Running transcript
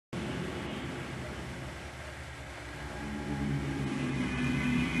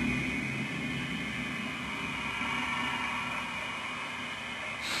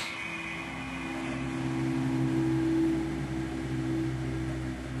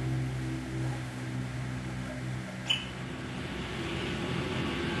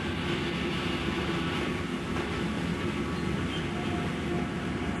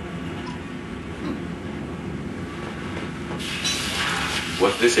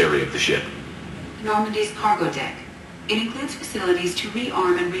What's this area of the ship? Normandy's cargo deck. It includes facilities to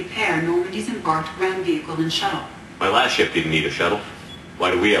rearm and repair Normandy's embarked ground vehicle and shuttle. My last ship didn't need a shuttle. Why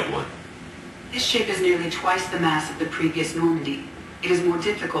do we have one? This ship is nearly twice the mass of the previous Normandy. It is more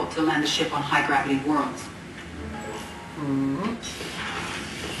difficult to land the ship on high-gravity worlds.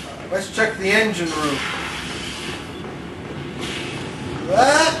 Let's check the engine room.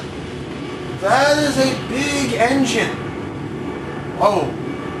 That is a big engine. Oh.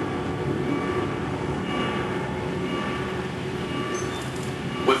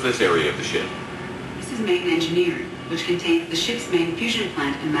 What's this area of the ship? This is main engineering, which contains the ship's main fusion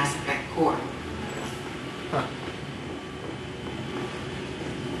plant and Mass Effect core. Huh.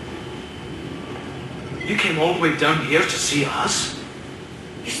 You came all the way down here to see us?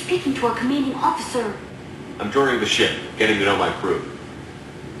 You're speaking to our commanding officer. I'm touring the ship, getting to know my crew.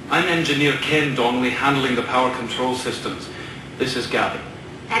 I'm Engineer Ken Donnelly, handling the power control systems. This is Gabby.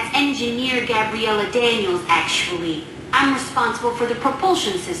 That's Engineer Gabriella Daniels, actually. I'm responsible for the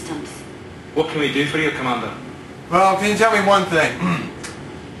propulsion systems. What can we do for you, Commander? Well, can you tell me one thing?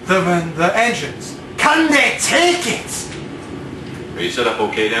 The engines. Can they take it? Are you set up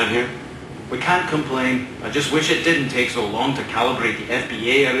okay down here? We can't complain. I just wish it didn't take so long to calibrate the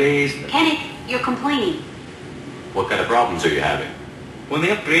FBA arrays. Kenneth, you're complaining. What kind of problems are you having? When they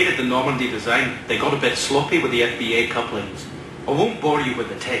upgraded the Normandy design, they got a bit sloppy with the FBA couplings. I won't bore you with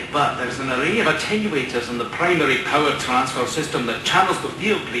the tech, but there's an array of attenuators in the primary power transfer system that channels the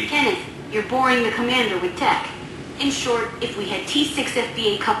field bleed. Kenneth, you're boring the commander with tech. In short, if we had T6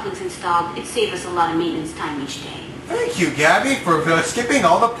 FBA couplings installed, it'd save us a lot of maintenance time each day. Thank you, Gabby, for skipping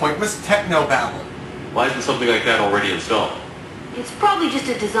all the pointless techno babble. Why isn't something like that already installed? It's probably just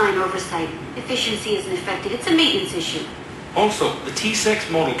a design oversight. Efficiency isn't affected. It's a maintenance issue. Also, the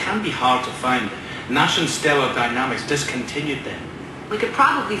T6 model can be hard to find. Nash and Stellar Dynamics discontinued them. We could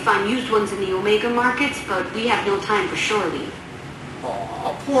probably find used ones in the Omega markets, but we have no time for shore leave.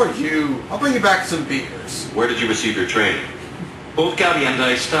 Aw, poor you. I'll bring you back some beers. Where did you receive your training? Both Gabby and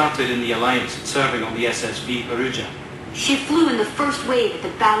I started in the Alliance, serving on the SSV Perugia. She flew in the first wave at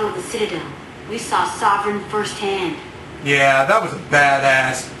the Battle of the Citadel. We saw Sovereign firsthand. Yeah, that was a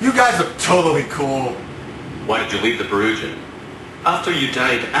badass. You guys look totally cool. Why did you leave the Perugian? After you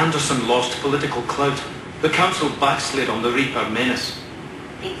died, Anderson lost political clout. The Council backslid on the Reaper menace.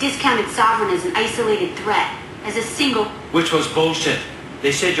 They discounted Sovereign as an isolated threat, as a single... Which was bullshit.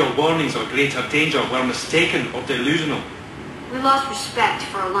 They said your warnings of greater danger were mistaken or delusional. We lost respect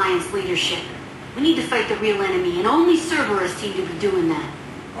for Alliance leadership. We need to fight the real enemy, and only Cerberus seem to be doing that.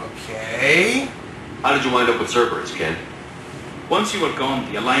 Okay. How did you wind up with Cerberus, Ken? Once you were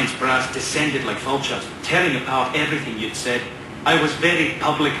gone, the Alliance brass descended like vultures, tearing apart everything you'd said. I was very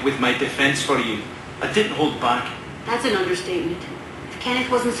public with my defense for you. I didn't hold back. That's an understatement. If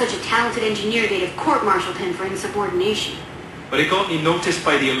Kenneth wasn't such a talented engineer, they'd have court-martialed him for insubordination. But he got me noticed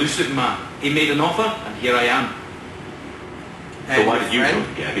by the elusive man. He made an offer, and here I am. So why did you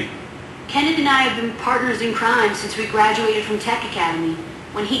join, Gabby? Kenneth and I have been partners in crime since we graduated from Tech Academy.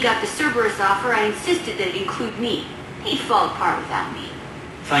 When he got the Cerberus offer, I insisted that it include me. He'd fall apart without me.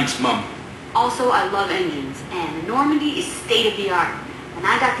 Thanks, Mum. Also, I love engines, and the Normandy is state-of-the-art. When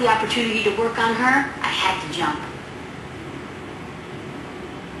I got the opportunity to work on her, I had to jump.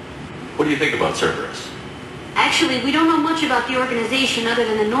 What do you think about Cerberus? Actually, we don't know much about the organization other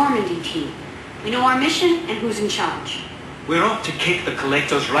than the Normandy team. We know our mission and who's in charge. We're off to kick the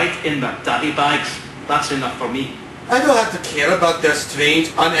collectors right in their daddy bags. That's enough for me. I don't have to care about their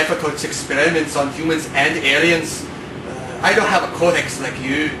strange, unethical experiments on humans and aliens. I don't have a codex like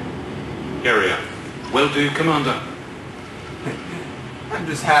you. Carry on. Will do, Commander. I'm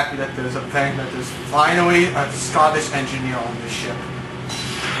just happy that there's finally a Scottish engineer on this ship.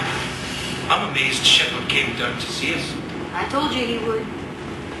 I'm amazed Shepard came down to see us. I told you he would.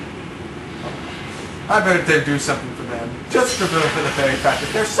 I better do something for them. Just for the very fact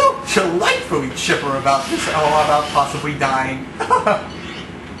that they're so delightfully chipper about this, about possibly dying.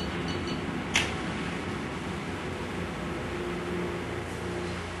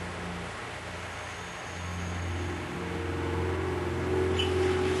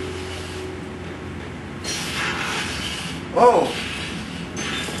 Oh!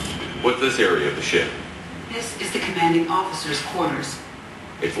 What's this area of the ship? This is the commanding officer's quarters.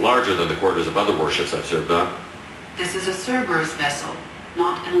 It's larger than the quarters of other warships I've served on. This is a Cerberus vessel,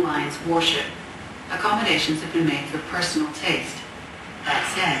 not an Alliance warship. Accommodations have been made for personal taste. That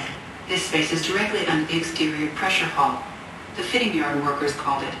said, this space is directly under the exterior pressure hull. The fitting yard workers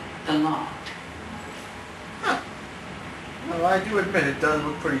called it the loft. Huh. Well, I do admit it does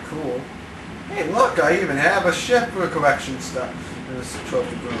look pretty cool. Hey, look, I even have a ship for collection stuff. This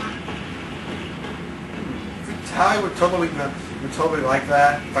trophy room. Tally would totally like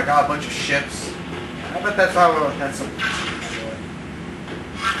that if I got a bunch of ships. I bet that's something.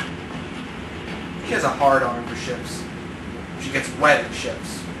 She has a hard on for ships. She gets wet in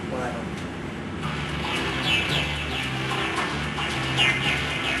ships. Whatever.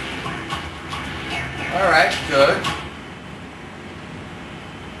 Alright, good.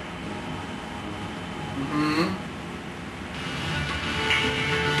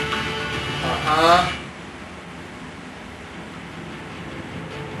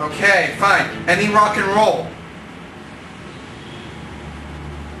 Okay, fine. Any rock and roll.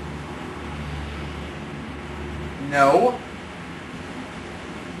 No.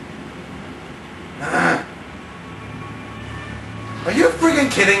 Are you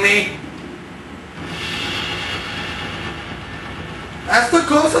freaking kidding me? That's the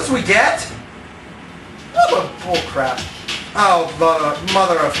closest we get? What a bull crap. Oh,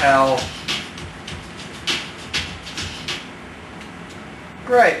 mother of hell.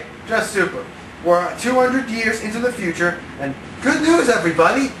 Great. Just super. We're 200 years into the future, and good news,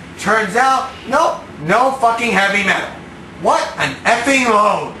 everybody. Turns out, nope, no fucking heavy metal. What an effing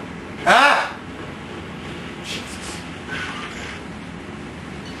load. Ah! Jesus.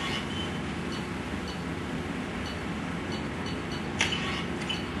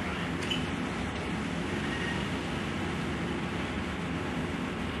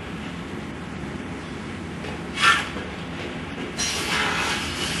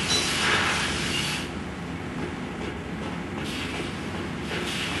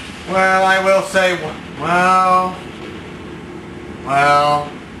 Well, I will say,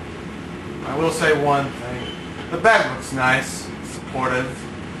 I will say one thing. The bed looks nice, supportive.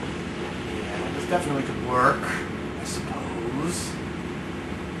 Yeah, this definitely could work, I suppose.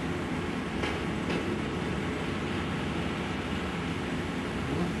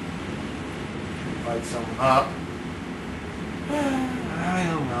 Invite someone up. I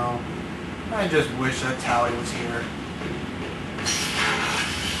don't know. I just wish that Tally was here.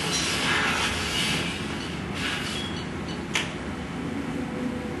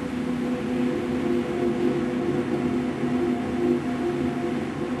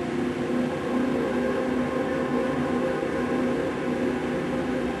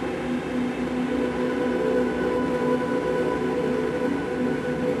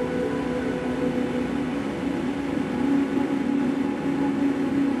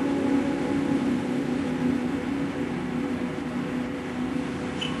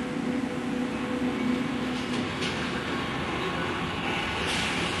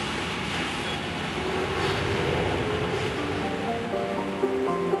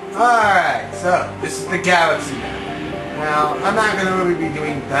 Alright, so this is the galaxy map. Now, I'm not going to really be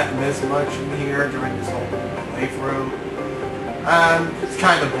doing this much in here during this whole playthrough. It's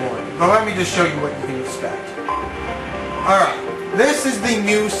kind of boring, but let me just show you what you can expect. Alright, this is the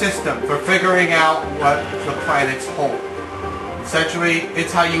new system for figuring out what the planets hold. Essentially,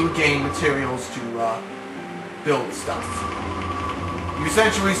 it's how you gain materials to build stuff. You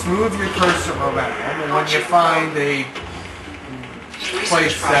essentially smooth your cursor around, and when you find a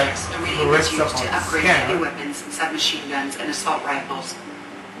place that lifts up on the upgrade scanner, heavy weapons, submachine guns, and assault rifles.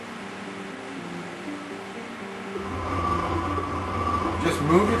 just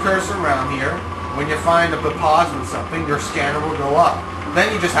move your cursor around here. When you find a deposit of something, your scanner will go up.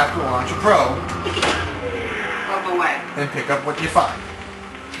 Then you just have to launch a probe Move away. and pick up what you find.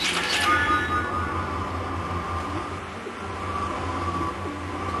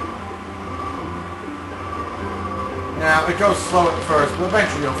 Now, it goes slow at first, but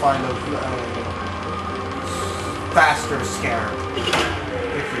eventually you'll find a faster scanner.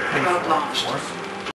 If you pay for it, of course.